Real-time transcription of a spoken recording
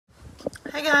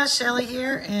Hey guys, Shelly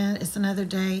here, and it's another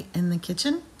day in the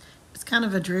kitchen. It's kind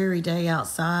of a dreary day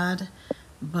outside,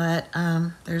 but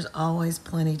there's always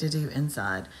plenty to do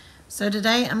inside. So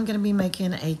today I'm going to be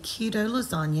making a keto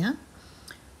lasagna,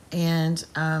 and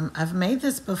I've made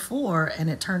this before and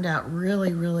it turned out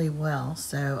really well.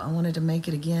 So I wanted to make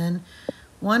it again,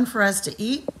 one for us to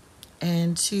eat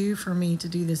and two for me to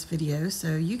do this video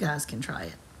so you guys can try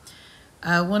it.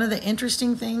 One of the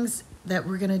interesting things that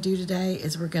we're going to do today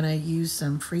is we're going to use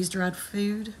some freeze-dried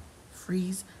food.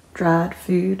 It's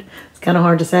kind of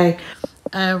hard to say.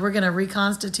 We're going to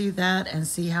reconstitute that and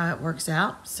see how it works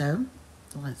out. So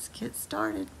let's get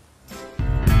started.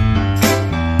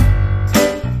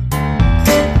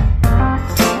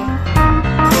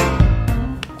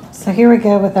 So here we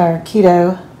go with our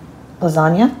keto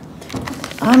lasagna.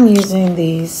 I'm using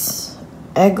these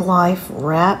Egg Life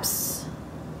wraps.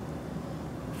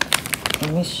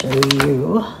 Let me show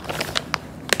you.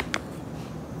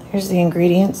 Here's the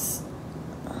ingredients.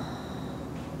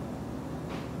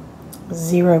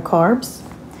 0 carbs.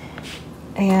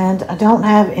 And I don't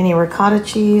have any ricotta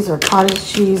cheese or cottage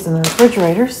cheese in the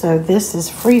refrigerator, so this is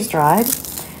freeze-dried.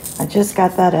 I just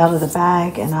got that out of the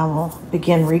bag and I will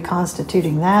begin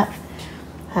reconstituting that.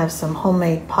 I have some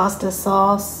homemade pasta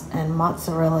sauce and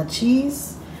mozzarella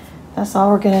cheese. That's all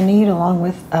we're going to need, along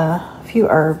with a few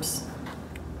herbs.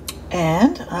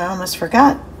 And I almost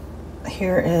forgot,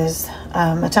 here is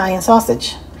Italian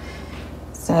sausage.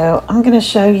 So I'm going to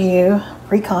show you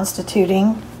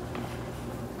reconstituting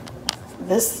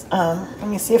this. Let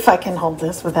me see if I can hold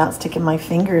this without sticking my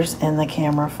fingers in the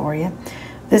camera for you.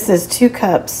 This is 2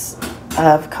 cups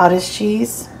of cottage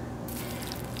cheese.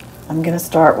 I'm going to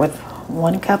start with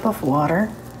 1 cup of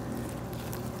water.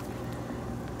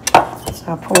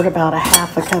 So I poured about a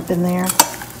half a cup in there.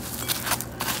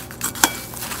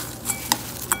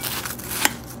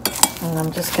 And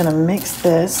I'm just going to mix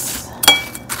this,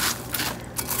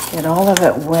 get all of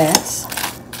it wet,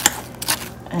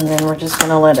 and then we're just going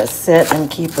to let it sit and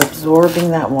keep absorbing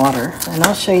that water. And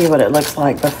I'll show you what it looks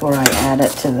like before I add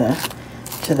it to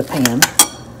the pan.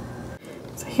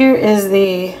 So here is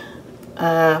the,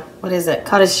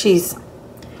 cottage cheese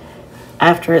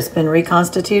after it's been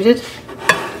reconstituted.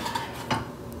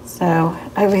 So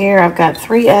over here I've got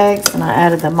 3 eggs, and I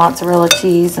added the mozzarella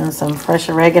cheese and some fresh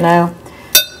oregano.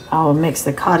 I will mix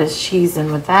the cottage cheese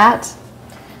in with that.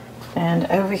 And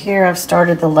over here I've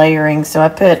started the layering. So I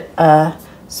put a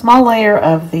small layer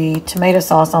of the tomato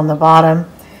sauce on the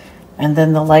bottom, and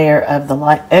then the layer of the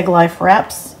Egg Life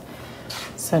wraps.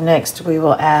 So next we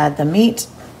will add the meat,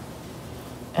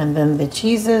 and then the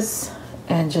cheeses,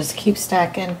 and just keep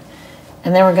stacking.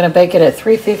 And then we're going to bake it at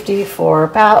 350 for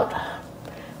about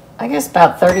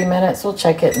 30 minutes. We'll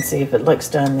check it and see if it looks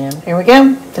done then. Here we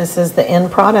go. This is the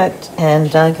end product,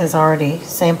 and Doug has already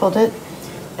sampled it.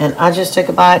 And I just took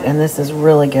a bite, and this is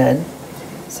really good.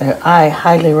 So I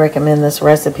highly recommend this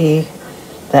recipe.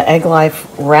 The Egg Life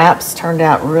wraps turned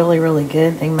out really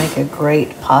good. They make a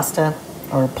great pasta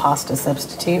or pasta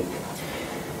substitute.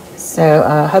 So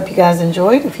I hope you guys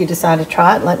enjoyed. If you decide to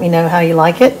try it, let me know how you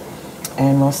like it.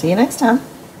 And we'll see you next time.